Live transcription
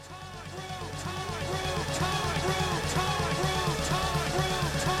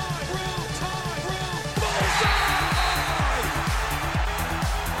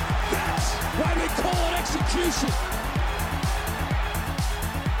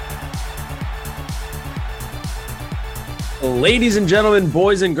Ladies and gentlemen,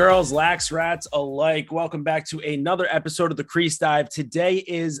 boys and girls, lax rats alike, welcome back to another episode of the Crease Dive. Today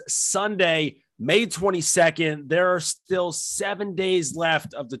is Sunday, May 22nd. There are still 7 days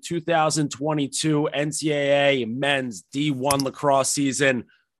left of the 2022 NCAA men's D1 lacrosse season.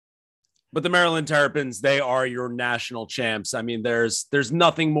 But the Maryland Terrapins, they are your national champs. I mean, there's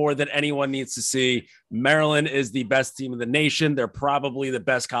nothing more that anyone needs to see. Maryland is the best team in the nation. They're probably the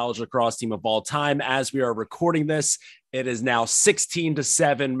best college lacrosse team of all time. As we are recording this, it is now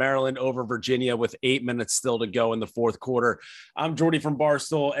 16-7 Maryland over Virginia with 8 minutes still to go in the fourth quarter. I'm Jordy from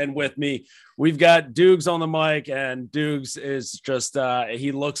Barstool, and with me, we've got Dukes on the mic, and Dukes is just,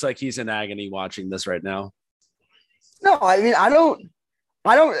 he looks like he's in agony watching this right now. No, I mean,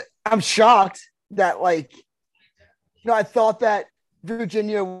 I'm shocked that, I thought that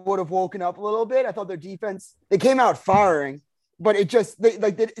Virginia would have woken up a little bit. I thought their defense, they came out firing, but it just, they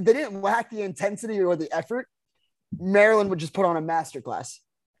didn't lack the intensity or the effort. Maryland would just put on a masterclass.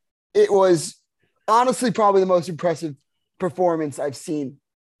 It was honestly probably the most impressive performance I've seen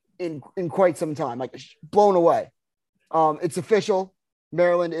in quite some time, blown away. It's official.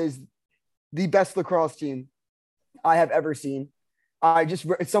 Maryland is the best lacrosse team I have ever seen.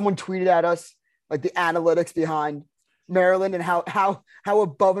 Someone tweeted at us the analytics behind Maryland and how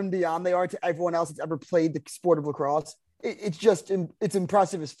above and beyond they are to everyone else that's ever played the sport of lacrosse. It's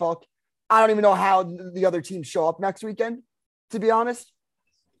impressive as fuck. I don't even know how the other teams show up next weekend, to be honest.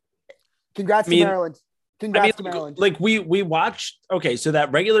 Congrats to Maryland. Congrats to Maryland. We watched, okay, so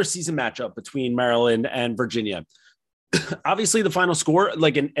that regular season matchup between Maryland and Virginia. Obviously, the final score,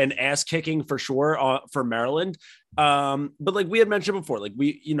 an ass kicking for sure for Maryland. But we had mentioned before,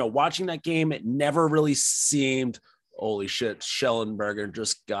 watching that game, it never really seemed, holy shit, Schellenberger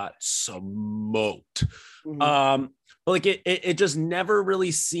just got smoked. Mm-hmm. But it just never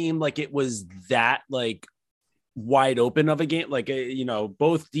really seemed like it was that wide open of a game.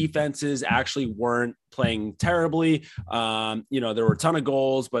 Both defenses actually weren't playing terribly. There were a ton of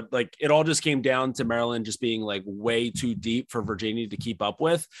goals, but it all just came down to Maryland just being way too deep for Virginia to keep up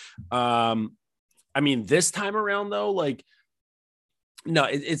with. This time around though, no,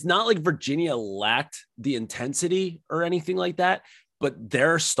 it's not like Virginia lacked the intensity or anything like that, but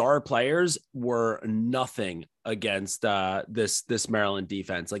their star players were nothing against this Maryland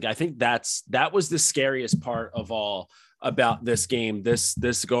defense. I think that was the scariest part of all about this game,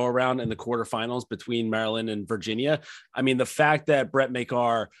 this go around in the quarterfinals between Maryland and Virginia. The fact that Brett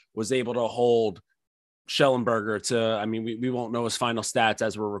Makar was able to hold Schellenberger to, we won't know his final stats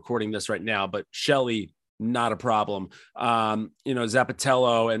as we're recording this right now, but Shelley, not a problem.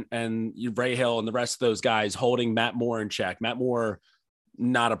 Zappatello and Ray Hill and the rest of those guys holding Matt Moore in check. Matt Moore,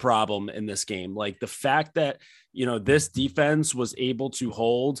 not a problem in this game. The fact that, this defense was able to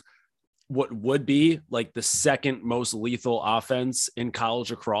hold what would be the second most lethal offense in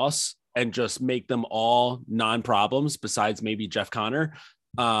college lacrosse and just make them all non-problems besides maybe Jeff Connor.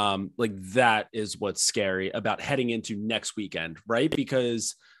 That is what's scary about heading into next weekend, right?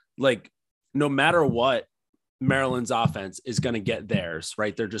 Because no matter what, Maryland's offense is going to get theirs,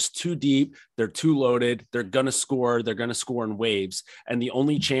 right? They're just too deep. They're too loaded. They're going to score. They're going to score in waves. And the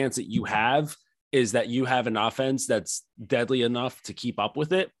only chance that you have is that you have an offense that's deadly enough to keep up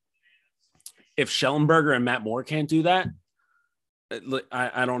with it. If Schellenberger and Matt Moore can't do that,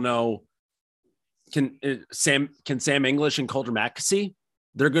 I don't know. Can Sam English and Calder Mackesy?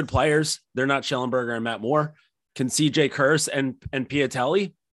 They're good players. They're not Schellenberger and Matt Moore. Can CJ Kurse and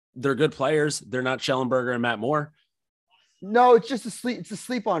Piatelli? They're good players. They're not Schellenberger and Matt Moore. No, it's just it's a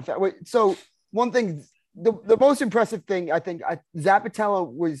sleep on fact. Wait, so one thing, the most impressive thing, I think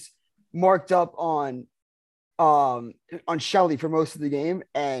Zappatello was marked up on Shelley for most of the game.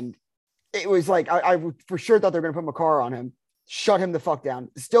 And it was I for sure thought they were going to put Makar on him, shut him the fuck down.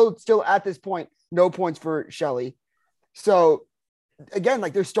 Still at this point, no points for Shelley. So again,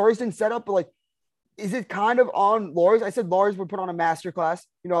 their stories didn't set up, but is it kind of on Lars? I said Lars would put on a masterclass.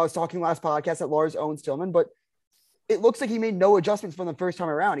 I was talking last podcast that Lars owns Tillman, but it looks like he made no adjustments from the first time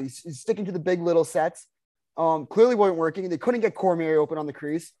around. He's sticking to the big little sets. Clearly weren't working. They couldn't get Cormier open on the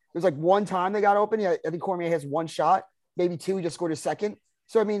crease. There was one time they got open. Yeah, I think Cormier has one shot, maybe two. He just scored a second.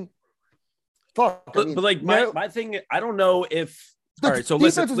 So fuck. My thing, I don't know if. All right, so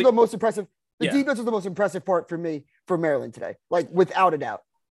defense was the most impressive. Defense was the most impressive part for me for Maryland today, without a doubt.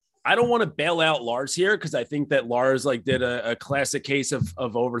 I don't want to bail out Lars here because I think that Lars did a classic case of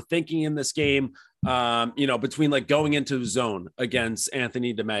overthinking in this game. between like going into zone against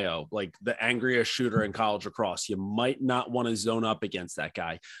Anthony DeMeo, like the angriest shooter in college lacrosse, you might not want to zone up against that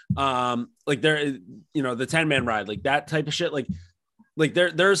guy. Like there, the 10-man ride, like that type of shit. Like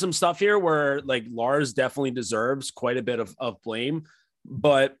there's some stuff here where like Lars definitely deserves quite a bit of blame,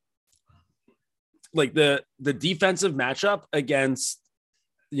 but like the defensive matchup against,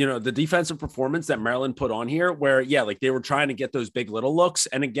 the defensive performance that Maryland put on here where, like they were trying to get those big little looks,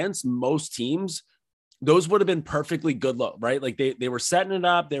 and against most teams, those would have been perfectly good look, right? Like they were setting it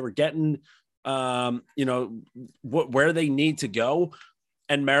up. They were getting, where they need to go.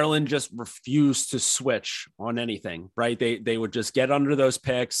 And Maryland just refused to switch on anything, right? They would just get under those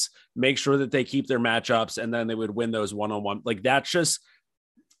picks, make sure that they keep their matchups, and then they would win those one-on-one. Like that's just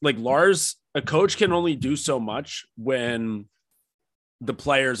like Lars, a coach can only do so much when the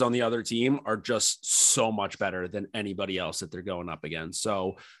players on the other team are just so much better than anybody else that they're going up against.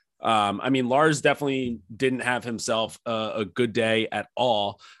 So, Lars definitely didn't have himself a good day at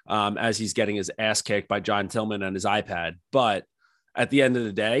all, as he's getting his ass kicked by John Tillman and his iPad. But at the end of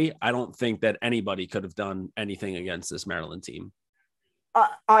the day, I don't think that anybody could have done anything against this Maryland team.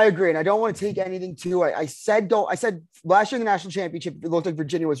 I agree. And I don't want to take anything to it. I said last year in the national championship, it looked like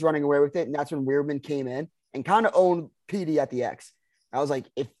Virginia was running away with it. And that's when Weirman came in and kind of owned PD at the X. I was like,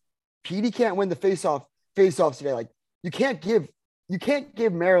 if PD can't win the faceoffs today, like you can't give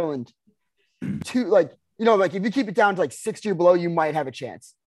Maryland two, like if you keep it down to like 60 or below, you might have a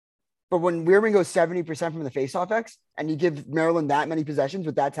chance. But when Weirman goes 70% from the faceoff X and you give Maryland that many possessions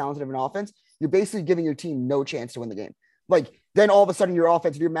with that talented of an offense, you're basically giving your team no chance to win the game. Like then all of a sudden your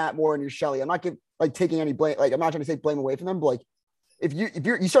offense, if you're Matt Moore and you're Shelley, I'm not taking any blame. Like I'm not trying to take blame away from them, but like if you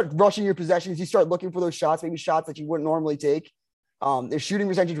start rushing your possessions, you start looking for those shots, maybe shots that you wouldn't normally take. Their shooting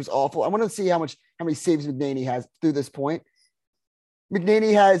percentage was awful. I want to see how many saves McNaney has through this point.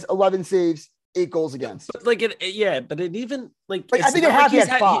 McNaney has 11 saves, 8 goals against. But like but it even like I think it had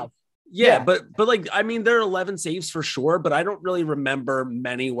 5. But like there are 11 saves for sure, but I don't really remember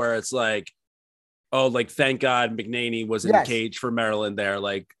many where it's like, oh, like thank God McNaney was in the cage for Maryland there.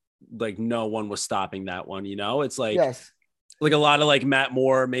 Like no one was stopping that one. It's like like a lot of like Matt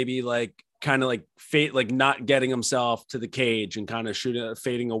Moore, maybe like kind of like fate, like not getting himself to the cage and kind of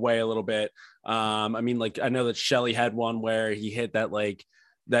fading away a little bit. I know that Shelley had one where he hit that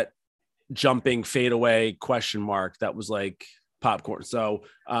jumping fade away question mark that was like popcorn. So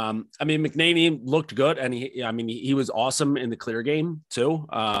McNaney looked good, and he was awesome in the clear game too.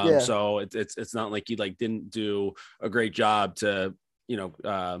 So it's not like he like didn't do a great job to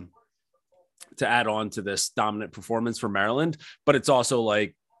add on to this dominant performance for Maryland, but it's also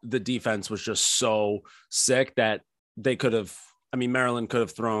like the defense was just so sick that they could have, Maryland could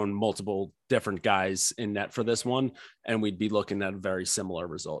have thrown multiple different guys in net for this one, and we'd be looking at a very similar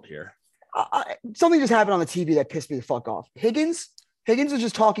result here. Something just happened on the TV that pissed me the fuck off. Higgins was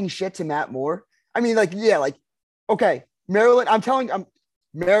just talking shit to Matt Moore. Okay, Maryland,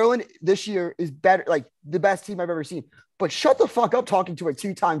 Maryland this year is better, like the best team I've ever seen. But shut the fuck up talking to a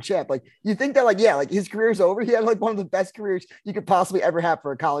 2-time champ. Like you think that his career's over. He had like one of the best careers you could possibly ever have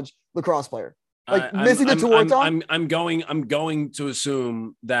for a college lacrosse player. Like missing the tour time. I'm going to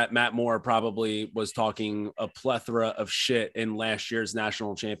assume that Matt Moore probably was talking a plethora of shit in last year's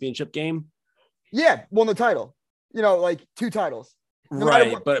national championship game. Yeah, won the title. Like 2 titles. No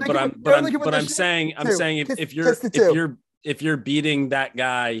right, but I'm saying if you're beating that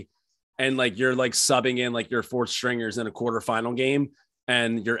guy and like you're like subbing in like your 4th stringers in a quarterfinal game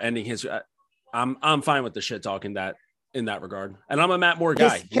and you're ending his, I'm fine with the shit talking that in that regard. And I'm a Matt Moore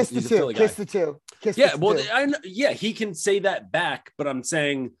guy. Kiss the two. He can say that back, but I'm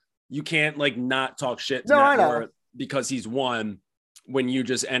saying you can't like not talk shit to Matt Moore because he's won when you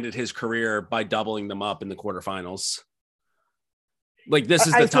just ended his career by doubling them up in the quarterfinals. Like this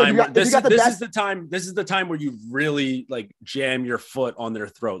is the time. This is the time where you really like jam your foot on their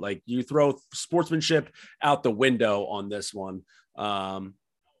throat. Like you throw sportsmanship out the window on this one.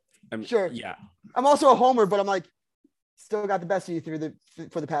 Sure. Yeah. I'm also a homer, but I'm like still got the best of you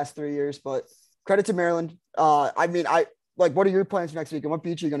for the past 3 years. But credit to Maryland. What are your plans for next week, and what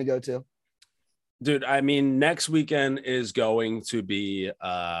beach are you going to go to? Dude, next weekend is going to be.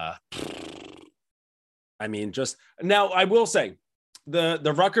 Just now, I will say.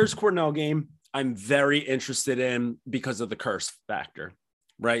 The Rutgers Cornell game, I'm very interested in because of the curse factor,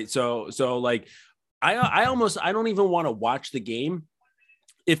 right? So like I don't even want to watch the game.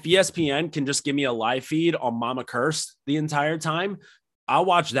 If ESPN can just give me a live feed on Mama Cursed the entire time, I'll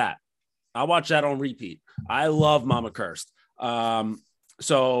watch that. I'll watch that on repeat. I love Mama Cursed.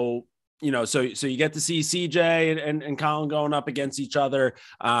 So so you get to see CJ and Colin going up against each other.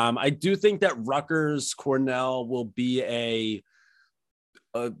 I do think that Rutgers Cornell will be a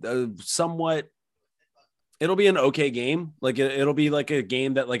somewhat, it'll be an okay game. Like it'll be like a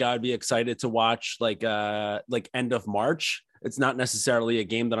game that like I'd be excited to watch like end of March. It's not necessarily a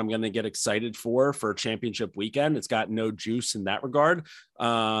game that I'm going to get excited for championship weekend. It's got no juice in that regard.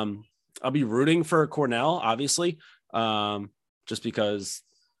 I'll be rooting for Cornell, obviously, just because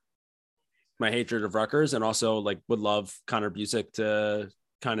my hatred of Rutgers, and also like would love Connor Busick to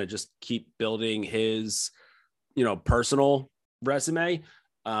kind of just keep building his, personal resume.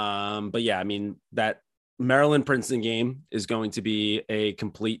 But yeah, I mean, that Maryland Princeton game is going to be a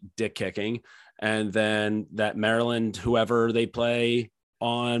complete dick kicking. And then that Maryland, whoever they play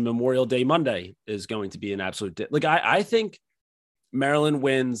on Memorial Day Monday, is going to be an absolute like I think Maryland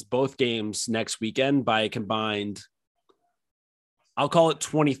wins both games next weekend by a combined, I'll call it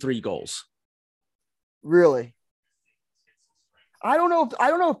 23 goals. Really? I don't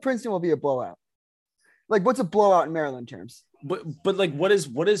know if Princeton will be a blowout. Like, what's a blowout in Maryland terms? But like, what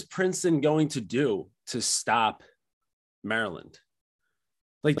is Princeton going to do to stop Maryland?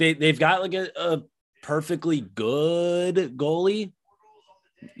 Like they've got like a perfectly good goalie.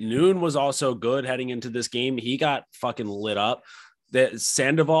 Noon was also good heading into this game. He got fucking lit up. That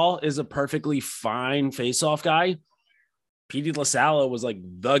Sandoval is a perfectly fine face-off guy. Petey LaSalle was like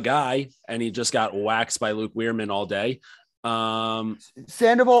the guy, and he just got waxed by Luke Weirman all day.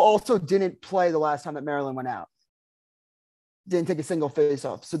 Sandoval also didn't play the last time that Maryland went out. Didn't take a single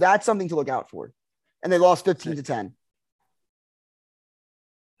face-off. So that's something to look out for. And they lost 15-10.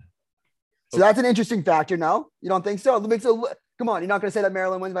 So that's an interesting factor. No, you don't think so? Come on, you're not going to say that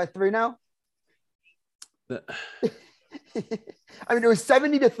Maryland wins by 3 now? I mean, it was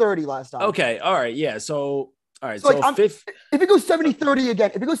 70-30 last time. Okay, all right, yeah. So, all right. So like, if it goes 70-30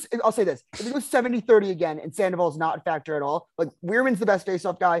 again, I'll say this: if it goes 70-30 again, and Sandoval's not a factor at all, like Weirman's the best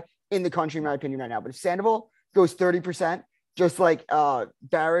face-off guy in the country, in my opinion, right now. But if Sandoval goes 30%, just like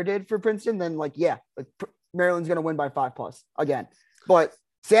Barra did for Princeton, then like Maryland's going to win by 5+ again. But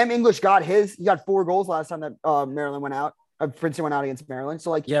Sam English got 4 goals last time that Maryland went out. Princeton went out against Maryland. So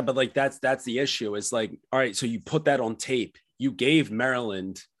like, yeah, but like that's the issue. It's like, all right, so you put that on tape. You gave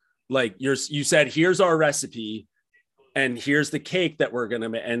Maryland, like you said, here's our recipe, and here's the cake that we're gonna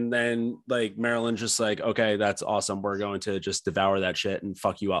make. And then like Maryland just like, okay, that's awesome. We're going to just devour that shit and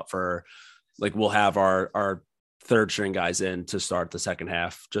fuck you up for like, we'll have our third string guys in to start the second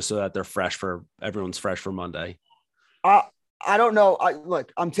half just so that everyone's fresh for Monday. I don't know.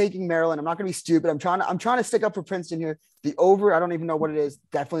 I'm taking Maryland. I'm not going to be stupid. I'm trying to stick up for Princeton here. The over, I don't even know what it is.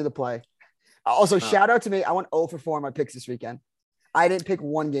 Definitely the play. Also, shout out to me. I went 0 for 4 on my picks this weekend. I didn't pick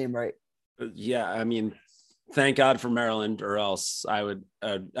one game right. Yeah, I mean, thank God for Maryland, or else I would.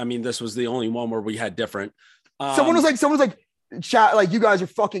 I mean, this was the only one where we had different. Someone was like, chat, like, you guys are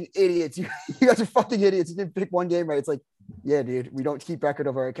fucking idiots. You guys are fucking idiots. You didn't pick one game right. It's like, yeah, dude, we don't keep record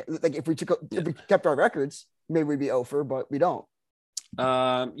of our, like, if we kept our records, maybe we'd be 0 for, but we don't.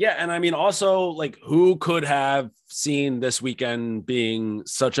 Yeah, and I mean, also, like, who could have seen this weekend being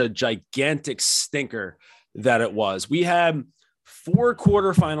such a gigantic stinker that it was? We had 4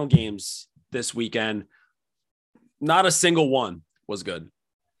 quarterfinal games this weekend. Not a single one was good.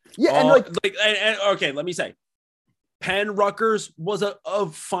 Yeah, and okay, let me say, Penn Rutgers was a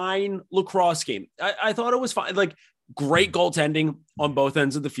fine lacrosse game. I thought it was fine. Like, great goaltending on both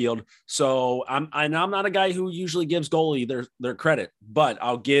ends of the field. So I'm not a guy who usually gives goalie their credit, but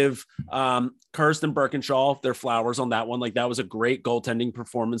I'll give Kirsten Birkinshaw their flowers on that one. Like, that was a great goaltending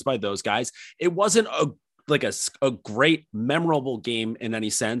performance by those guys. It wasn't a great memorable game in any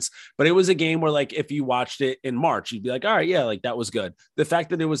sense, but it was a game where, like, if you watched it in March, you'd be like, all right, yeah, like, that was good. The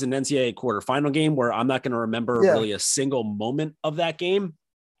fact that it was an NCAA quarterfinal game where I'm not going to remember really a single moment of that game,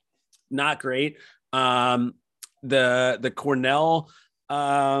 not great. The Cornell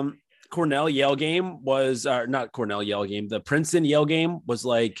Yale game was not Cornell Yale game. The Princeton Yale game was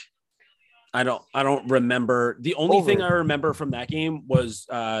like, I don't remember. The only thing I remember from that game was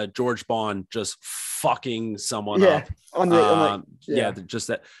George Bond just fucking someone up. Just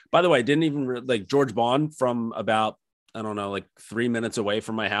that. By the way, I didn't even like George Bond from about, I don't know, like 3 minutes away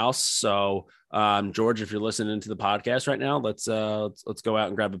from my house. So George, if you're listening to the podcast right now, let's go out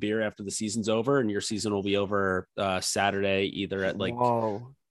and grab a beer after the season's over, and your season will be over Saturday, either at like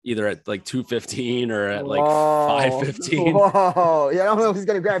 2:15 or at like 5:15. Whoa. Yeah, I don't know if he's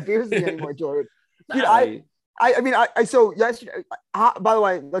gonna grab beers with me anymore, George. Dude, so yesterday, by the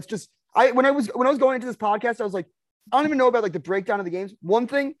way, when I was going into this podcast, I was like, I don't even know about like the breakdown of the games. One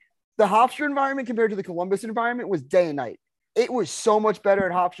thing, the Hofstra environment compared to the Columbus environment was day and night. It was so much better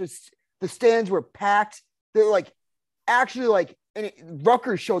at Hofstra. The stands were packed. They're like actually like, and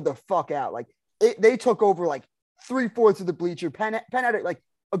Rutgers showed the fuck out. Like they took over like 3/4 of the bleacher. Penn had like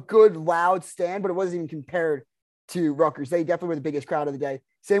a good loud stand, but it wasn't even compared to Rutgers. They definitely were the biggest crowd of the day.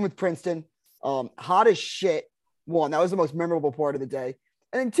 Same with Princeton. Hot as shit. One, that was the most memorable part of the day.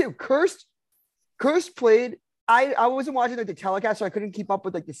 And then two, Kirst played. I wasn't watching like the telecast, so I couldn't keep up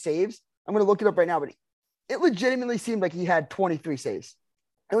with like the saves. I'm gonna look it up right now, but it legitimately seemed like he had 23 saves.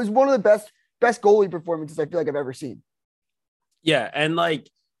 It was one of the best goalie performances I feel like I've ever seen. Yeah, and like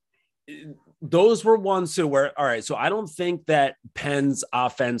those were ones who were all right. So I don't think that Penn's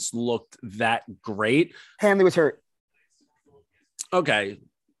offense looked that great. Hanley was hurt. Okay,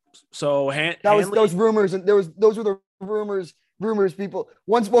 so those rumors, and those were the rumors. People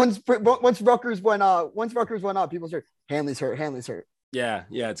once Rutgers went up, people said Hanley's hurt. Yeah,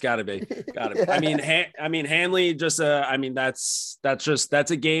 it's got to be. Yeah. I mean, Hanley just.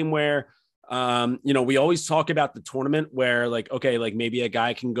 That's a game where, we always talk about the tournament where like, okay, like maybe a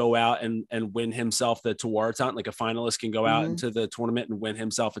guy can go out and win himself the Tewaaraton, like a finalist can go out into the tournament and win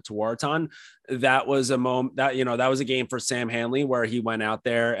himself a Tewaaraton. That was a moment that, that was a game for Sam Hanley where he went out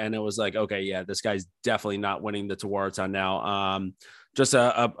there and it was like, okay, yeah, this guy's definitely not winning the Tewaaraton now. Just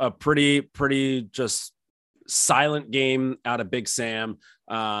a pretty just silent game out of Big Sam.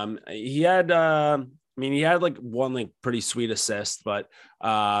 He had like one like pretty sweet assist, but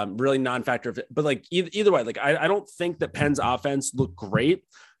really non-factor. But like either way, like I don't think that Penn's offense looked great,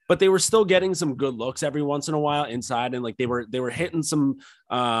 but they were still getting some good looks every once in a while inside, and like they were hitting some,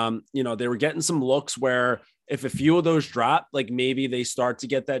 they were getting some looks where if a few of those drop, like maybe they start to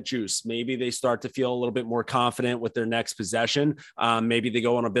get that juice. Maybe they start to feel a little bit more confident with their next possession. Maybe they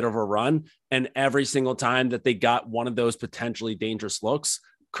go on a bit of a run, and every single time that they got one of those potentially dangerous looks,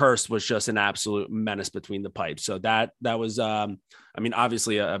 Kirst was just an absolute menace between the pipes. So that was,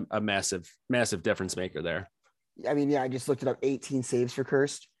 obviously a massive difference maker there. I mean, yeah, I just looked it up. 18 saves for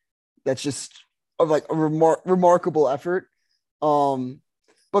Kirst. That's just like a remarkable effort.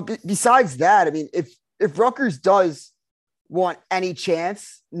 But besides that, I mean, if Rutgers does want any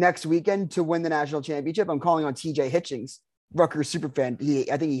chance next weekend to win the national championship, I'm calling on TJ Hitchings, Rutgers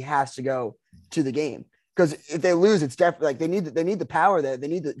superfan. I think he has to go to the game. Because if they lose, it's definitely like they need the power there. They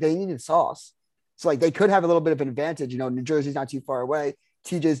need the sauce. So like they could have a little bit of an advantage. New Jersey's not too far away.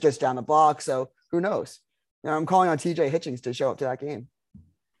 TJ's just down the block. So who knows? I'm calling on TJ Hitchings to show up to that game.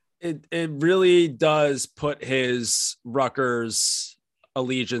 It really does put his Rutgers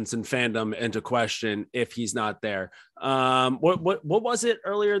allegiance and fandom into question if he's not there. What was it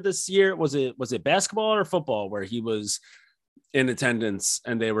earlier this year? Was it basketball or football where he was in attendance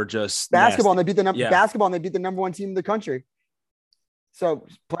and they were just basketball nasty. And they beat basketball and they beat the number one team in the country. So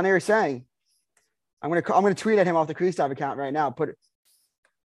plenty are saying, I'm gonna tweet at him off the Kristoff account right now. Put it.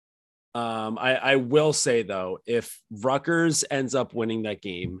 I will say though, if Rutgers ends up winning that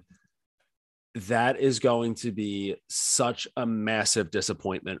game, that is going to be such a massive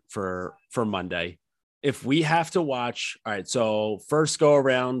disappointment for Monday. If we have to watch, all right, so first go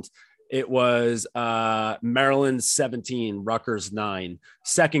around, it was Maryland 17, Rutgers 9.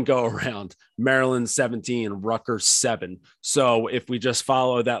 Second go around, Maryland 17, Rutgers 7. So if we just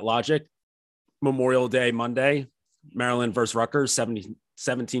follow that logic, Memorial Day Monday, Maryland versus Rutgers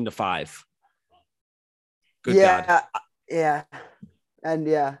 17-5. Good God. Yeah. And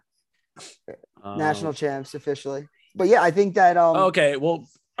yeah. National champs officially. But yeah, I think that okay, well,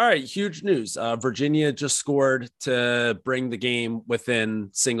 all right, huge news. Virginia just scored to bring the game within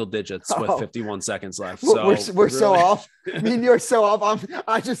single digits with 51 seconds left. So we're really so off. I mean, you're so off.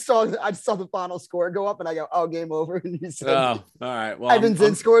 I just saw the final score go up, and I go, "Oh, game over." And you said, "Oh, all right." Well, Evan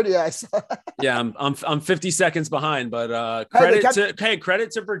Zinn scored. Yes. Yeah, I'm 50 seconds behind, but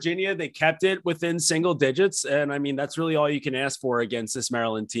credit to Virginia. They kept it within single digits, and I mean that's really all you can ask for against this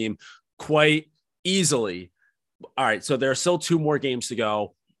Maryland team, quite easily. All right, so there are still 2 more games to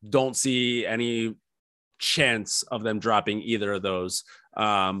go. Don't see any chance of them dropping either of those.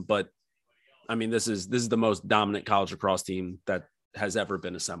 But I mean, this is the most dominant college lacrosse team that has ever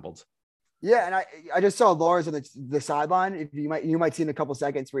been assembled. Yeah, and I just saw Lawrence on the sideline. If you might see in a couple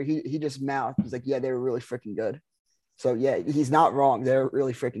seconds where he just mouthed. He's like, yeah, they were really freaking good. So yeah, he's not wrong. They're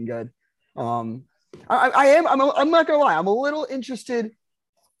really freaking good. I'm not gonna lie. I'm a little interested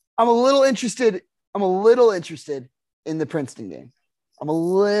in the Princeton game.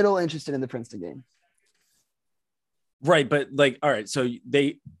 Right, but like, all right, so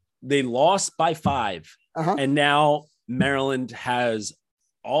they lost by 5, and now Maryland has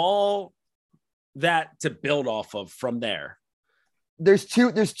all that to build off of from there. There's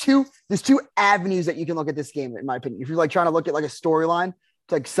two avenues that you can look at this game, in my opinion. If you're like trying to look at like a storyline,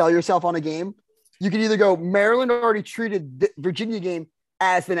 like sell yourself on a game, you can either go Maryland already treated the Virginia game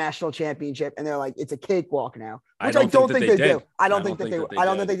as the national championship, and they're like it's a cakewalk now, which I don't think they do. I don't think that they. I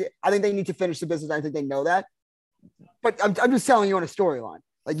don't think they. I think they need to finish the business. I think they know that. But I'm just telling you on a storyline.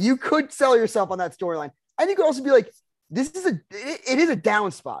 Like you could sell yourself on that storyline, and you could also be like, it is a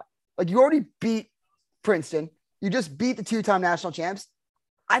down spot. Like you already beat Princeton. You just beat the 2-time national champs.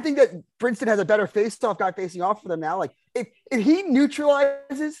 I think that Princeton has a better face-off guy facing off for them now. Like if he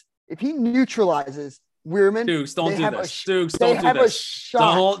neutralizes Weirman, Dukes, don't do this. Dukes, they don't have do a this.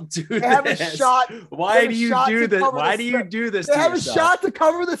 shot. Don't do They have a this. shot. Why do you do this? Why do you spread. do this They to have yourself? a shot to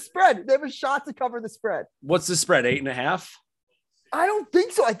cover the spread. They have a shot to cover the spread. What's the spread? 8.5? I don't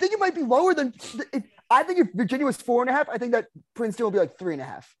think so. I think it might be lower than. I think if Virginia was 4.5, I think that Princeton will be like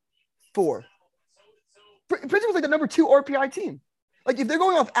 3.5, 4. Princeton was like the number 2 RPI team. Like if they're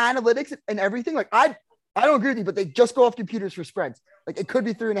going off analytics and everything, like I don't agree with you, but they just go off computers for spreads. Like it could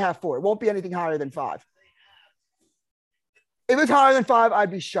be 3.5, 4. It won't be anything higher than 5. If it's higher than 5, I'd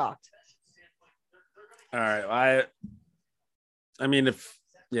be shocked. All right. I mean, if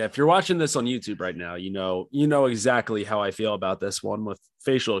you're watching this on YouTube right now, you know exactly how I feel about this one with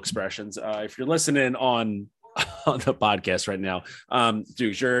facial expressions. If you're listening on the podcast right now,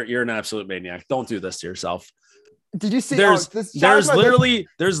 dude, you're an absolute maniac. Don't do this to yourself. Did you see? There's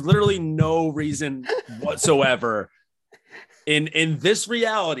literally no reason whatsoever in this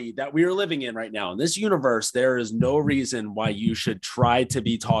reality that we are living in right now, in this universe. There is no reason why you should try to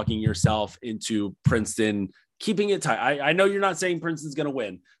be talking yourself into Princeton keeping it tight. I know you're not saying Princeton's going to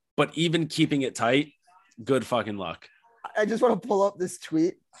win, but even keeping it tight, good fucking luck. I just want to pull up this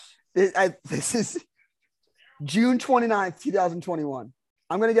tweet. This is June 29th, 2021.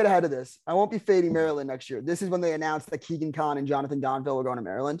 I'm going to get ahead of this. I won't be fading Maryland next year. This is when they announced that Keegan Khan and Jonathan Donville were going to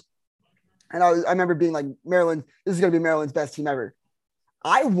Maryland. And I remember being like, Maryland, this is going to be Maryland's best team ever.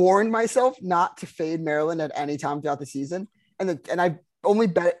 I warned myself not to fade Maryland at any time throughout the season. And I only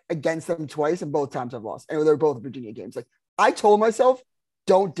bet against them twice, and both times I've lost. And they're both Virginia games. Like I told myself,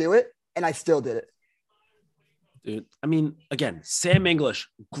 don't do it. And I still did it. Dude, I mean, again, Sam English,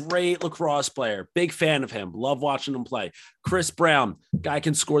 great lacrosse player. Big fan of him. Love watching him play. Chris Brown, guy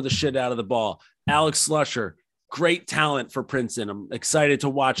can score the shit out of the ball. Alex Slusher, great talent for Princeton. I'm excited to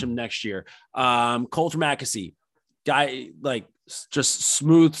watch him next year. Coulter Mackesy, guy, like just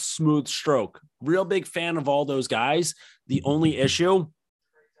smooth stroke. Real big fan of all those guys. The only issue,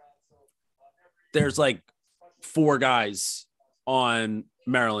 there's like 4 guys on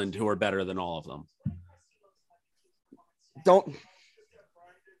Maryland who are better than all of them.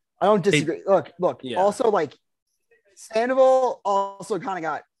 I don't disagree. Look. Yeah. Also, like Sandoval also kind of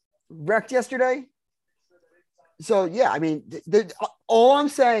got wrecked yesterday. So yeah, I mean, all I'm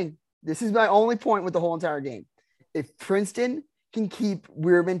saying, this is my only point with the whole entire game. If Princeton can keep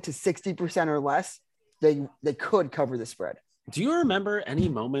Weirman to 60% or less, they could cover the spread. Do you remember any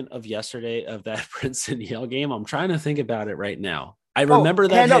moment of yesterday of that Princeton Yale game? I'm trying to think about it right now. I remember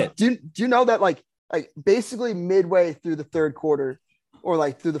that hit. Do you know that like basically midway through the third quarter or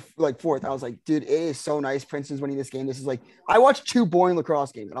like through the fourth, I was like, dude, it is so nice. Princeton's winning this game. This is like, I watched 2 boring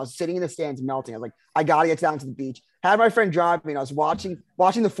lacrosse games and I was sitting in the stands melting. I was like, I got to get down to the beach. Had my friend drive me and I was watching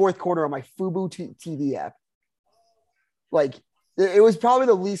the fourth quarter on my Fubo TV app. Like it was probably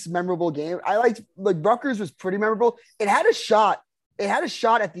the least memorable game. I liked, like, Rutgers was pretty memorable. It had a shot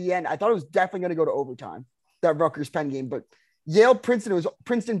at the end. I thought it was definitely going to go to overtime, that Rutgers Penn game, but Yale Princeton, it was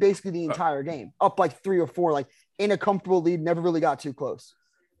Princeton basically the entire game, up like 3 or 4, like in a comfortable lead, never really got too close.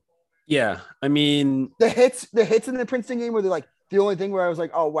 Yeah, I mean the hits in the Princeton game were like the only thing where I was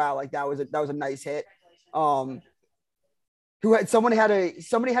like, oh wow, like that was a nice hit. Somebody had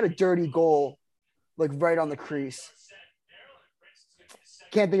a dirty goal like right on the crease.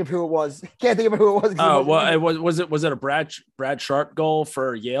 Can't think of who it was. Oh, well, was it a Brad Sharp goal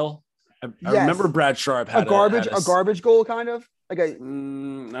for Yale? I remember Brad Sharp had a garbage goal, kind of like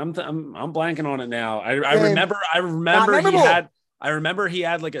I'm blanking on it now. I remember he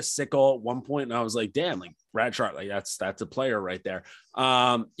had like a sick goal at one point, and I was like, damn, like Brad Sharp, like that's a player right there.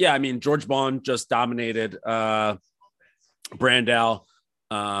 Yeah, I mean George Bond just dominated. Brandel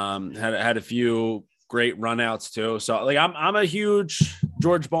had a few great runouts too. So like I'm a huge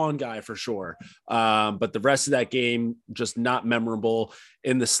George Bond guy for sure. But the rest of that game just not memorable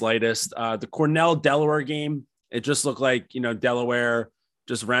in the slightest. The Cornell Delaware game, it just looked like, Delaware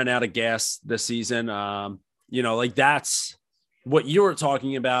just ran out of gas this season. Like that's what you were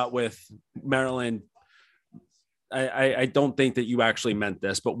talking about with Maryland. I don't think that you actually meant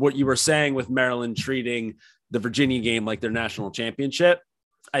this, but what you were saying with Maryland treating the Virginia game like their national championship,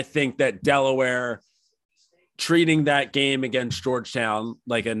 I think that Delaware treating that game against Georgetown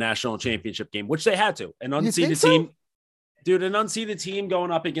like a national championship game, which they had to. An unseeded so? team, dude, an unseeded team going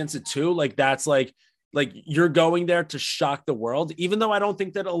up against it too. Like that's like you're going there to shock the world, even though I don't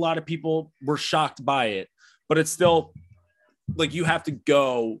think that a lot of people were shocked by it, but it's still like you have to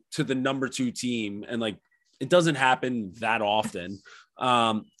go to the number 2 team, and like it doesn't happen that often.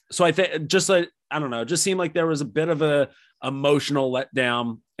 So I think just like, I don't know, just seemed like there was a bit of a emotional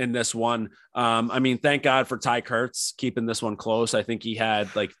letdown in this one. I mean, thank God for Ty Kurtz keeping this one close. I think he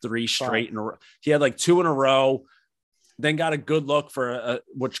had like 3 straight in a row. He had like 2 in a row, then got a good look for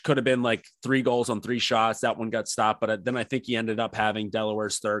which could have been like 3 goals on 3 shots. That one got stopped, but then I think he ended up having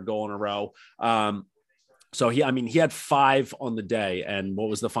Delaware's 3rd goal in a row. So he had 5 on the day, and what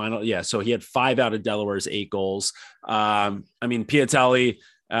was the final? Yeah. So he had 5 out of Delaware's 8 goals. I mean, Piatelli,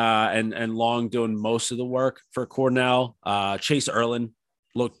 and Long doing most of the work for Cornell. Chase Erlin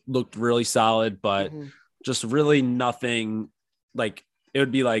looked really solid, but just really nothing. Like it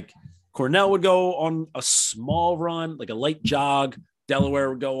would be like Cornell would go on a small run, like a light jog. Delaware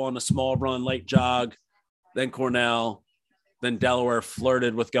would go on a small run, light jog, then Cornell, then Delaware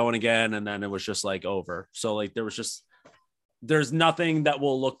flirted with going again, and then it was just like over. So like there's nothing that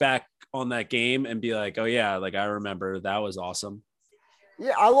will look back on that game and be like, oh yeah, like I remember that was awesome.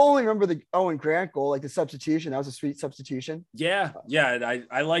 Yeah, I'll only remember the Owen Grant goal, like the substitution. That was a sweet substitution. Yeah.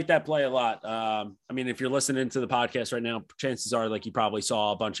 I like that play a lot. I mean, if you're listening to the podcast right now, chances are like you probably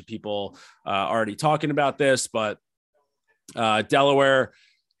saw a bunch of people already talking about this, but Delaware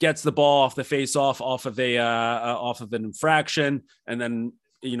gets the ball off the face-off off of an infraction, and then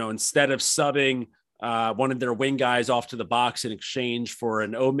instead of subbing one of their wing guys off to the box in exchange for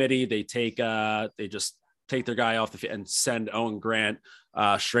an O-midi, they just take their guy off and send Owen Grant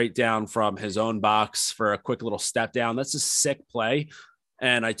straight down from his own box for a quick little step down. That's a sick play.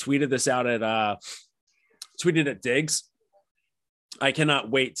 And I tweeted this out at Diggs. I cannot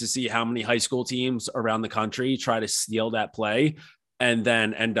wait to see how many high school teams around the country try to steal that play and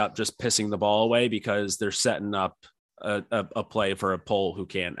then end up just pissing the ball away because they're setting up a play for a pole who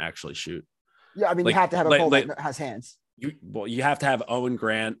can't actually shoot. Yeah, I mean, you have to have a pole that has hands. You have to have Owen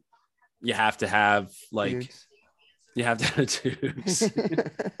Grant. You have to have Dukes. You have to have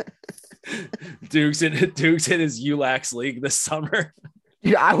Dukes in his ULAX league this summer.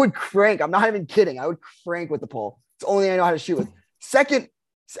 Yeah, I would crank. I'm not even kidding. I would crank with the pole. It's the only thing I know how to shoot with. Second,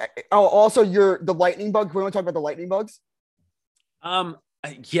 also the lightning bug. We want to talk about the lightning bugs. So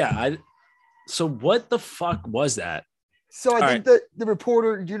what the fuck was that? So I think the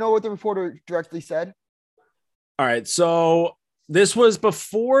reporter. Do you know what the reporter directly said? All right, so this was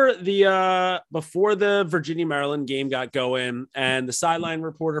before the Virginia Maryland game got going, and the sideline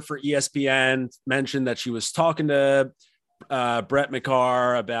reporter for ESPN mentioned that she was talking to Brett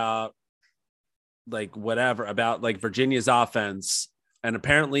McCarr about Virginia's offense, and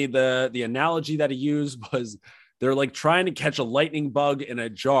apparently the analogy that he used was they're like trying to catch a lightning bug in a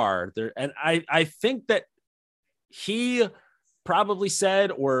jar. And I think that he probably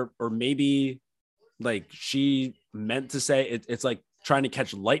said, or maybe like she meant to say it's like trying to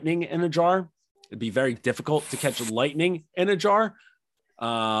catch lightning in a jar. It'd be very difficult to catch lightning in a jar.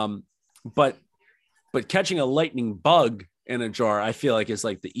 But catching a lightning bug in a jar, I feel like is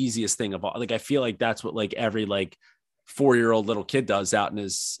like the easiest thing of all. Like, I feel like that's what like every like 4-year-old little kid does out in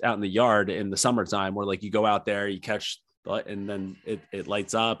the yard in the summertime, where like you go out there, you catch and then it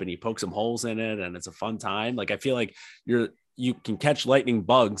lights up and you poke some holes in it and it's a fun time. Like, I feel like you can catch lightning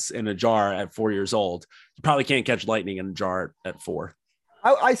bugs in a jar at 4 years old. You probably can't catch lightning in a jar at 4.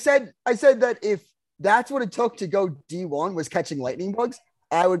 I said that if that's what it took to go D1 was catching lightning bugs,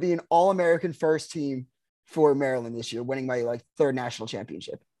 I would be an All-American first team for Maryland this year, winning my like 3rd national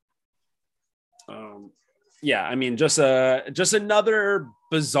championship. Yeah, I mean, just another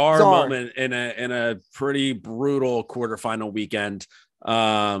bizarre moment in a pretty brutal quarterfinal weekend.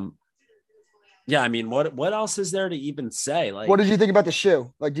 Yeah, I mean, what else is there to even say? Like, what did you think about the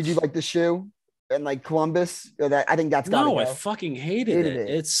shoe? Like, did you like the shoe and like Columbus? Or that I think that's gotta go. I fucking hated it.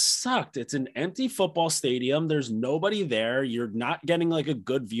 It sucked. It's an empty football stadium. There's nobody there. You're not getting like a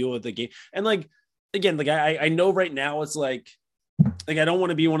good view of the game. And like, again, like I know right now it's like I don't want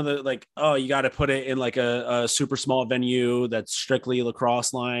to be one of the like, oh, you got to put it in like a super small venue that's strictly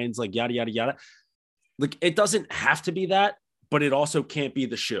lacrosse lines, like yada yada yada. Like, it doesn't have to be that, but it also can't be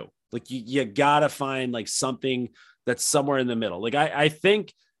the shoe. Like, you gotta find like something that's somewhere in the middle. Like, I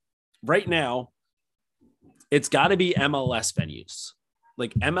think right now it's got to be MLS venues.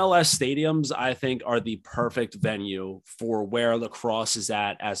 Like, MLS stadiums, I think, are the perfect venue for where lacrosse is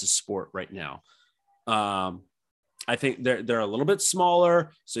at as a sport right now. I think they're a little bit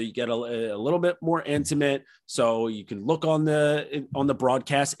smaller, so you get a little bit more intimate. So you can look on the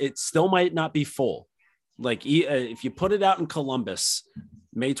broadcast. It still might not be full. Like if you put it out in Columbus,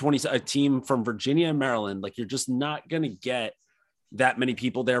 May 20th, a team from Virginia and Maryland, like you're just not gonna get that many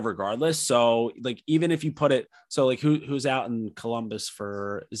people there regardless. So like even if you put it, so like who's out in Columbus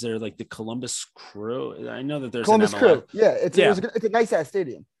for? Is there like the Columbus Crew? I know that there's Columbus an MLS. Crew. Yeah, it's a nice ass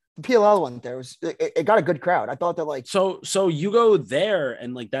stadium. The PLL one there it got a good crowd. I thought that like so you go there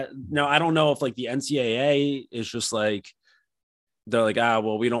and like that. Now I don't know if like the NCAA is just like they're like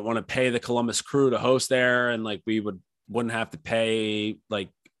well we don't want to pay the Columbus Crew to host there and like we wouldn't have to pay like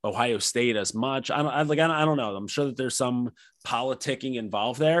Ohio State as much. I don't know. I'm sure that there's some politicking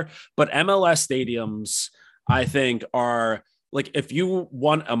involved there, but MLS stadiums I think are like if you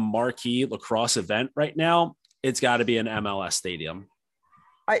want a marquee lacrosse event right now, it's got to be an MLS stadium.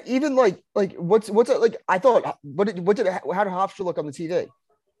 I even like what's it like? I thought how did Hofstra look on the TV?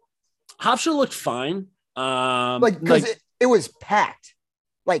 Hofstra looked fine. Because it was packed,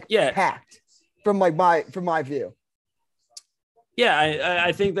 packed from my view. Yeah,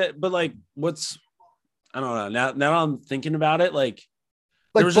 I think that, but like, I don't know. Now I'm thinking about it, like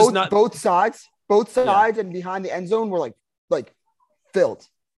there was both sides, and behind the end zone were like filled.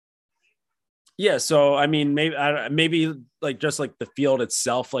 Yeah, so I mean, maybe like just like the field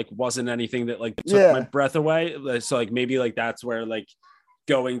itself, like wasn't anything that like took my breath away. So like maybe like that's where like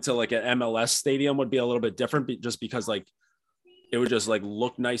going to like an MLS stadium would be a little bit different, just because like it would just like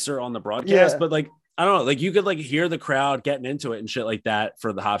look nicer on the broadcast. But like I don't know, like you could like hear the crowd getting into it and shit like that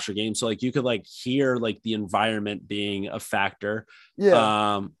for the Hofstra game. So like you could like hear like the environment being a factor.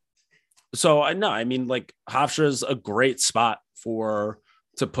 Yeah. So I mean like Hofstra is a great spot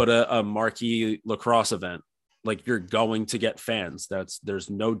to put a marquee lacrosse event. Like you're going to get fans. There's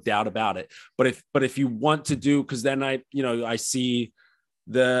no doubt about it. But if you want to do, because then I see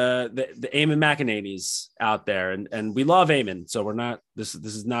the Eamon McEnany's out there and we love Eamon. So we're not, this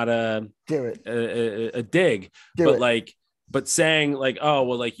is not a dig, but saying like, oh,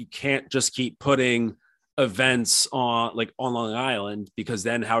 well, like you can't just keep putting events on Long Island because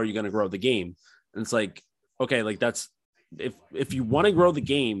then how are you going to grow the game? And it's like, okay, like that's, if you want to grow the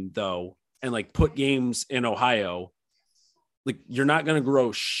game though, and like put games in Ohio, like you're not going to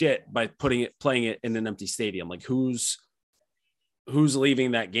grow shit by playing it in an empty stadium. Like who's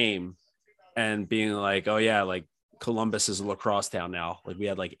leaving that game and being like, oh yeah, like Columbus is a lacrosse town now. Like we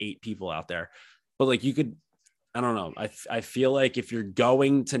had like 8 people out there, but like you could, I don't know. I feel like if you're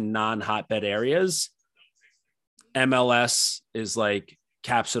going to non-hotbed areas, MLS is like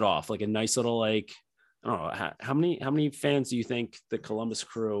caps it off, like a nice little like, I don't know how many fans do you think the Columbus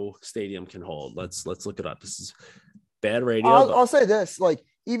Crew Stadium can hold? Let's look it up. This is bad radio. I'll say this, like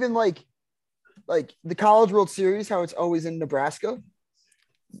even like the College World Series, how it's always in Nebraska.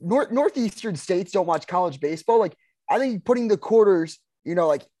 Northeastern states don't watch college baseball. Like I think putting the quarters,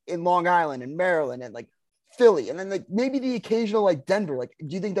 like in Long Island and Maryland and like Philly, and then like maybe the occasional like Denver. Like,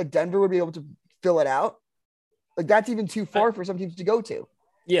 do you think that Denver would be able to fill it out? Like that's even too far for some teams to go to.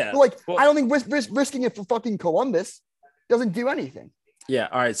 Yeah. But I don't think risking it for fucking Columbus doesn't do anything. Yeah.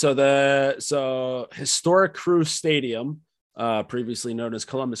 All right. So historic Crew Stadium, previously known as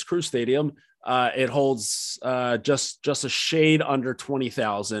Columbus Crew Stadium, it holds just a shade under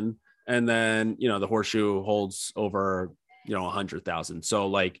 20,000. And then, the Horseshoe holds over, 100,000. So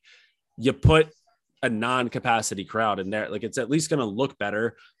like you put a non-capacity crowd in there, like it's at least going to look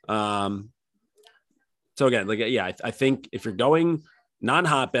better. So again, like, yeah, I think if you're going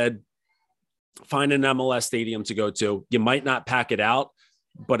non-hotbed, find an MLS stadium to go to. You might not pack it out,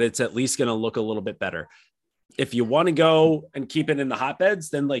 but it's at least going to look a little bit better. If you want to go and keep it in the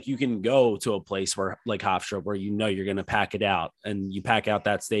hotbeds, then like you can go to a place where like Hofstra, where you're going to pack it out, and you pack out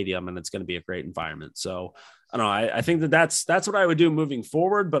that stadium and it's going to be a great environment. So I don't know. I think that's what I would do moving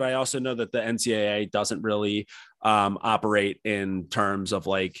forward. But I also know that the NCAA doesn't really operate in terms of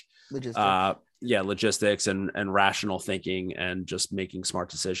like logistics and rational thinking and just making smart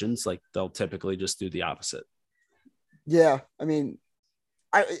decisions. Like they'll typically just do the opposite. Yeah. I mean,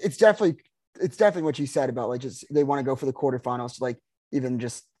 it's definitely what you said about like, just, they want to go for the quarterfinals to like, even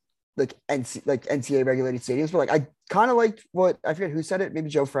just like NCAA regulated stadiums. But like, I kind of liked what, I forget who said it, maybe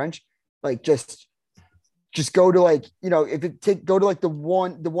Joe French, like just go to like, go to like the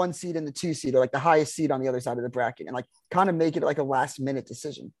one seed and the 2 seed, or like the highest seed on the other side of the bracket, and like kind of make it like a last minute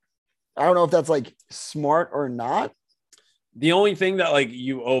decision. I don't know if that's like smart or not. The only thing that like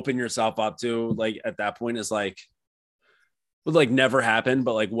you open yourself up to like at that point is like, would like never happen.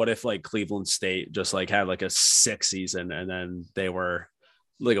 But like, what if like Cleveland State just like had like a sick season and then they were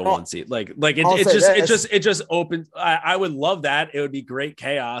like a one seed. Like I'll say it just opens. I would love that. It would be great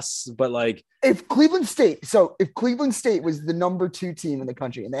chaos, but like if Cleveland State was the number 2 team in the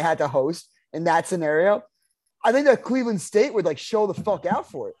country and they had to host in that scenario, I think that Cleveland State would like show the fuck out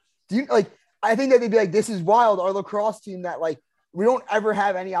for it. Do you like? I think that they'd be like, this is wild. Our lacrosse team that like we don't ever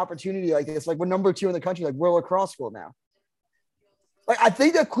have any opportunity like this. Like we're number 2 in the country. Like we're a lacrosse school now. Like I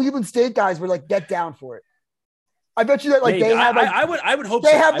think that Cleveland State guys would like get down for it. I bet you that like maybe. They have. Like, I would hope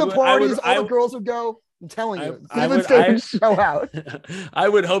they so. have the parties. All the girls would go. I'm telling you, Cleveland State would show out. I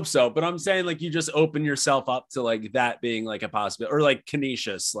would hope so, but I'm saying like you just open yourself up to like that being like a possibility, or like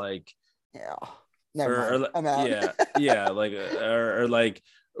Canisius, like yeah, I'm out. yeah, like or like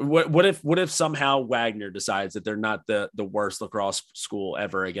what if somehow Wagner decides that they're not the worst lacrosse school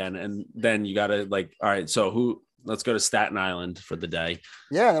ever again, and then you got to like, all right, so let's go to Staten Island for the day.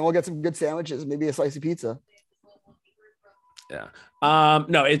 Yeah, and then we'll get some good sandwiches, maybe a slice of pizza. Yeah.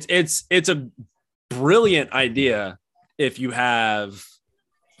 No, it's a brilliant idea if you have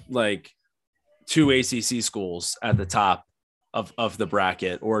like 2 ACC schools at the top of the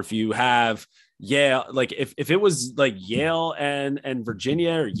bracket, or if you have like if it was like Yale and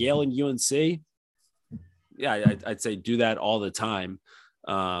Virginia or Yale and UNC, yeah, I'd say do that all the time.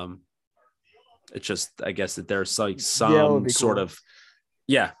 It's just, I guess that there's like some sort of,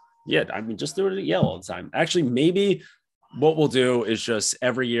 yeah. I mean, just do it at Yale all the time. Actually, maybe what we'll do is just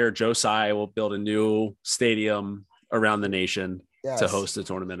every year Josiah will build a new stadium around the nation to host the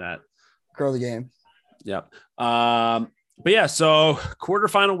tournament at. Grow the game. Yep. But yeah, so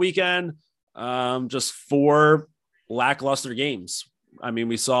quarterfinal weekend, just 4 lackluster games. I mean,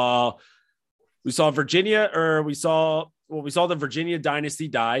 we saw Virginia, or we saw the Virginia dynasty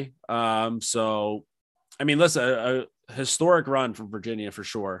die. So, I mean, listen, a historic run from Virginia for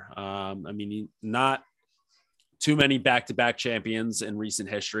sure. I mean, not too many back-to-back champions in recent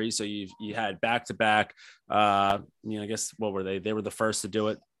history. So you had back-to-back, I guess, what were they? They were the first to do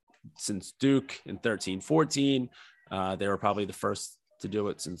it since Duke in 13-14. They were probably the first to do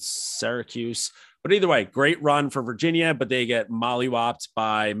it since Syracuse. But either way, great run for Virginia, but they get mollywopped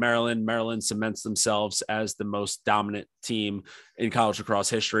by Maryland. Maryland cements themselves as the most dominant team in college lacrosse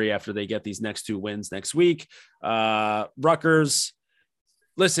history after they get these next 2 wins next week. Rutgers,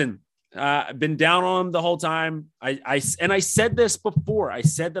 listen, I've been down on them the whole time. I said this before. I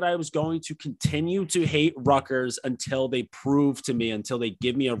said that I was going to continue to hate Rutgers until they prove to me, until they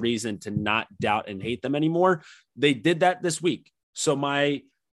give me a reason to not doubt and hate them anymore. They did that this week. So my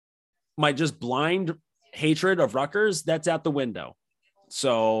just blind hatred of Rutgers, that's out the window.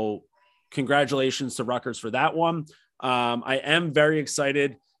 So congratulations to Rutgers for that one. I am very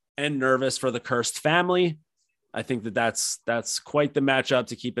excited and nervous for the Cursed family. I think that's quite the matchup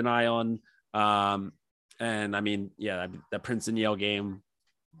to keep an eye on. And I mean, yeah, that Princeton Yale game,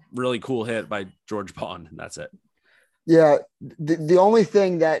 really cool hit by George Bond, and that's it. Yeah. The only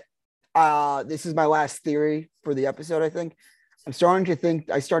thing that this is my last theory for the episode, I think. I'm starting to think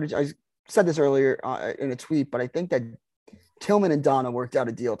I said this earlier in a tweet, but I think that Tillman and Donna worked out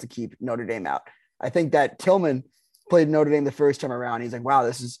a deal to keep Notre Dame out. I think that Tillman played Notre Dame the first time around. He's like, wow,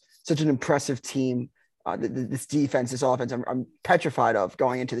 this is such an impressive team. This defense, this offense, I'm petrified of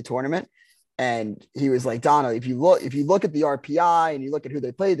going into the tournament. And he was like, Donna, if you look at the RPI and you look at who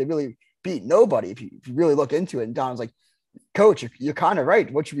they played, they really beat nobody. If you really look into it. And Donna's like, Coach, you're kind of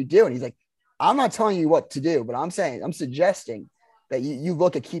right. What should we do? And he's like, I'm not telling you what to do, but I'm suggesting that you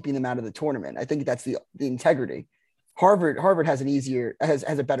look at keeping them out of the tournament. I think that's the integrity. Harvard has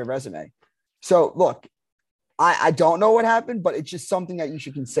has a better resume. So look, I don't know what happened, but it's just something that you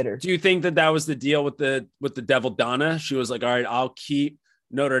should consider. Do you think that was the deal with the Devil Donna? She was like, all right, I'll keep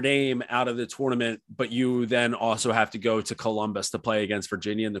Notre Dame out of the tournament, but you then also have to go to Columbus to play against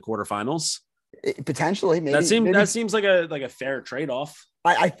Virginia in the quarterfinals. Potentially, maybe that seems like a fair trade-off.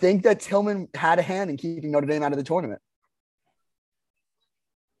 I think that Tillman had a hand in keeping Notre Dame out of the tournament.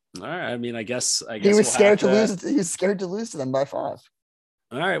 All right. I mean, I guess he was scared to lose. He was scared to lose to them by 5. All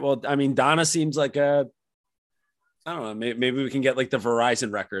right. Well, I mean, Donna seems like I don't know. Maybe we can get like the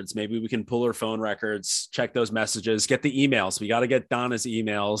Verizon records. Maybe we can pull her phone records, check those messages, get the emails. We got to get Donna's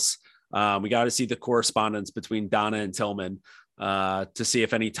emails. We got to see the correspondence between Donna and Tillman to see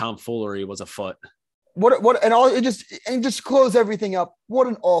if any tomfoolery was afoot. And just close everything up. What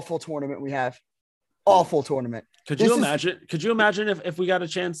an awful tournament we have. Awful tournament. Could you imagine if we got a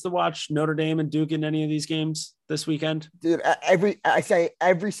chance to watch Notre Dame and Duke in any of these games this weekend? Dude,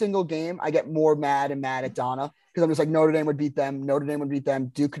 every single game, I get more mad at Donna because I'm just like, Notre Dame would beat them.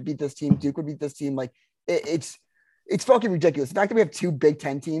 Duke could beat this team. Duke would beat this team. Like it's fucking ridiculous. The fact that we have 2 Big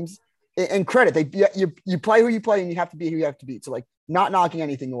Ten teams, and credit, you play who you play and you have to beat who you have to beat. So like not knocking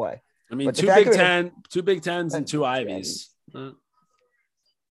anything away. I mean, But two Big Tens and two Ivies. I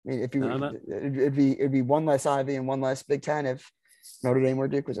mean, it'd be one less Ivy and one less Big Ten if Notre Dame or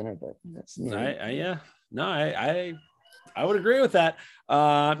Duke was in it. But that's I would agree with that. No,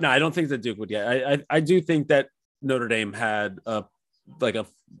 I don't think that Duke would get. I do think that Notre Dame had a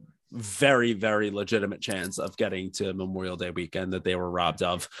very, very legitimate chance of getting to Memorial Day weekend that they were robbed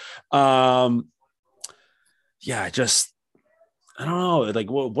of. I don't know. Like,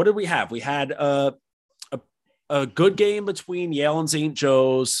 what did we have? We had a good game between Yale and St.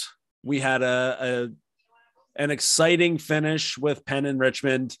 Joe's. We had an exciting finish with Penn and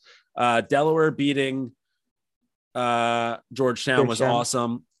Richmond. Delaware beating Georgetown was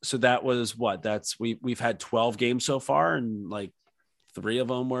awesome. So that was we've had 12 games so far, and like 3 of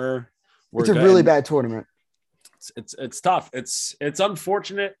them were it's a really bad tournament. It's tough. It's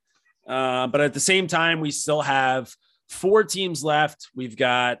unfortunate. But at the same time, we still have 4 teams left. We've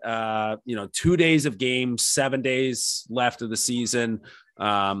got 2 days of games, 7 days left of the season,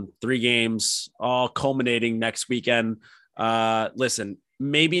 3 games, all culminating next weekend. Listen,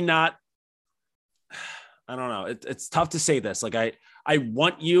 maybe not. I don't know. It's tough to say this. Like I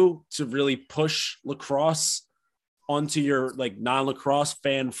want you to really push lacrosse onto your like non-lacrosse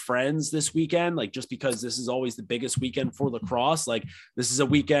fan friends this weekend, like just because this is always the biggest weekend for lacrosse. Like this is a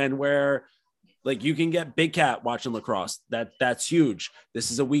weekend where like you can get Big Cat watching lacrosse. That's huge.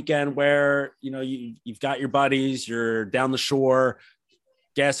 This is a weekend where, you've got your buddies, you're down the shore,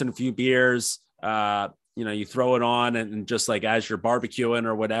 gassing a few beers, you throw it on and just like as you're barbecuing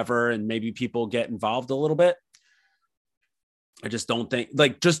or whatever, and maybe people get involved a little bit. I just don't think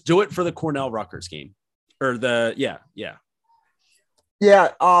just do it for the Cornell Rutgers game or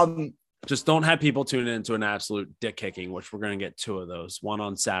just don't have people tune into an absolute dick kicking, which we're going to get 2 of those, one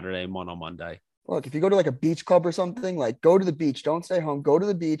on Saturday and one on Monday. Look, if you go to like a beach club or something, like go to the beach, don't stay home, go to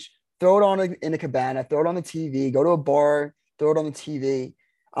the beach, throw it on in a cabana, throw it on the TV, go to a bar, throw it on the TV.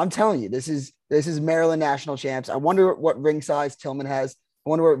 I'm telling you, this is Maryland national champs. I wonder what ring size Tillman has.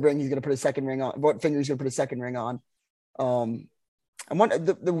 I wonder what ring he's going to put a second ring on, what finger he's going to put a second ring on. I want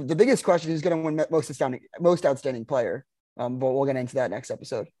the biggest question is going to win most outstanding player. But we'll get into that next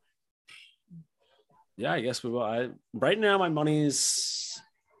episode. Yeah, I guess we will. Right now, my money's.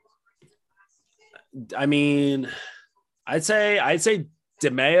 I mean, I'd say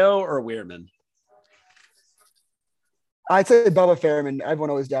DeMeo or Weirman. I'd say Bubba Fairman. Everyone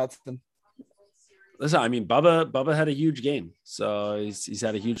always doubts him. Listen, I mean, Bubba had a huge game, so he's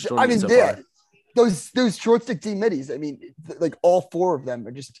had a huge tournament so far. Those short stick team middies. I mean, like all 4 of them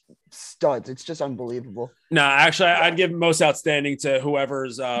are just studs. It's just unbelievable. No, actually, I'd give most outstanding to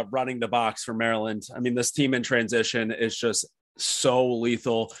whoever's running the box for Maryland. I mean, this team in transition is just so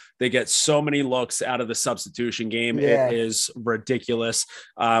lethal. They get so many looks out of the substitution game. Yeah. It is ridiculous.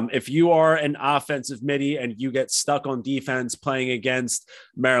 If you are an offensive midi and you get stuck on defense playing against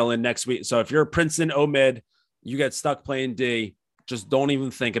Maryland next week, so if you're a Princeton O-mid, you get stuck playing D, just don't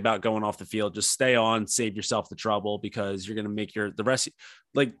even think about going off the field. Just stay on, save yourself the trouble, because you're going to make the rest.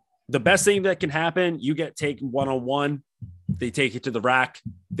 Like the best thing that can happen, you get taken 1-on-1. They take it to the rack.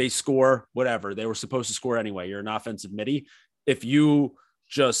 They score, whatever. They were supposed to score anyway. You're an offensive midi. If you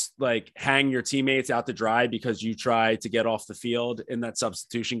just like hang your teammates out to dry because you try to get off the field in that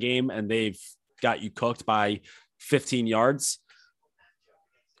substitution game and they've got you cooked by 15 yards,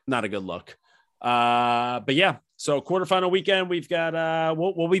 not a good look. But yeah, so quarterfinal weekend, we've got,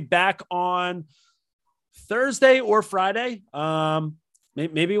 we'll be back on Thursday or Friday.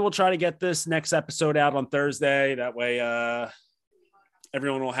 Maybe we'll try to get this next episode out on Thursday. That way,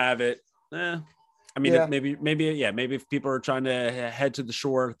 everyone will have it. I mean, yeah. Maybe if people are trying to head to the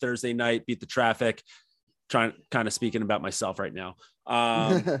shore Thursday night, beat the traffic, kind of speaking about myself right now.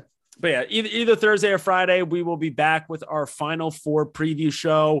 But yeah, either Thursday or Friday, we will be back with our Final Four preview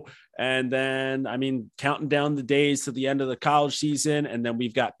show. And then, I mean, counting down the days to the end of the college season. And then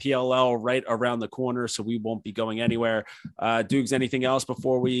we've got PLL right around the corner, so we won't be going anywhere. Dukes, anything else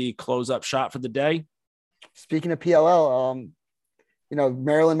before we close up shop for the day? Speaking of PLL,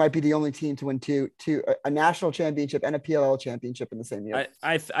 Maryland might be the only team to win a national championship and a PLL championship in the same year.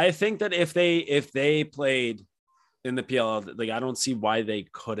 I think that if they played in the PLL, like I don't see why they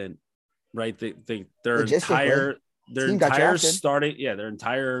couldn't. Right, their entire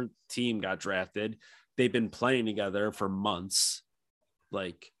team got drafted. They've been playing together for months.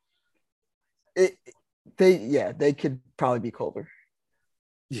 Like they could probably be colder.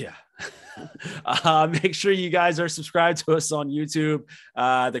 Yeah. Make sure you guys are subscribed to us on YouTube,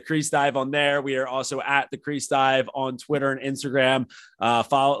 the Crease Dive on there. We are also at the Crease Dive on Twitter and Instagram.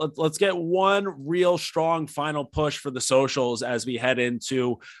 Let's get one real strong final push for the socials as we head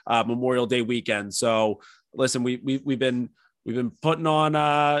into Memorial Day weekend. So listen, we've been putting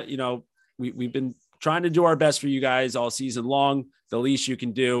on, we've been trying to do our best for you guys all season long. The least you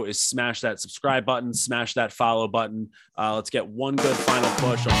can do is smash that subscribe button, smash that follow button. Let's get one good final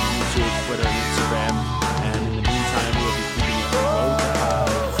push on YouTube, Twitter, and Instagram. And in the meantime, we'll be keeping you on road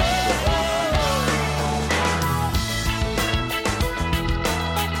to high.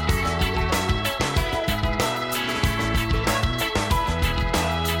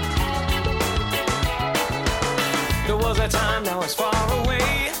 There was a time that was far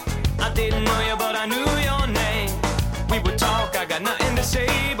away. I didn't know you, but I knew your name. We would talk, I got nothing to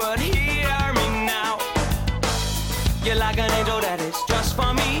say, but hear me now. You're like an angel that is just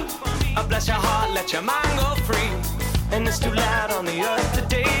for me. Bless your heart, let your mind go free. And it's too loud on the earth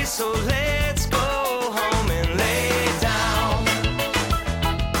today, so let's go.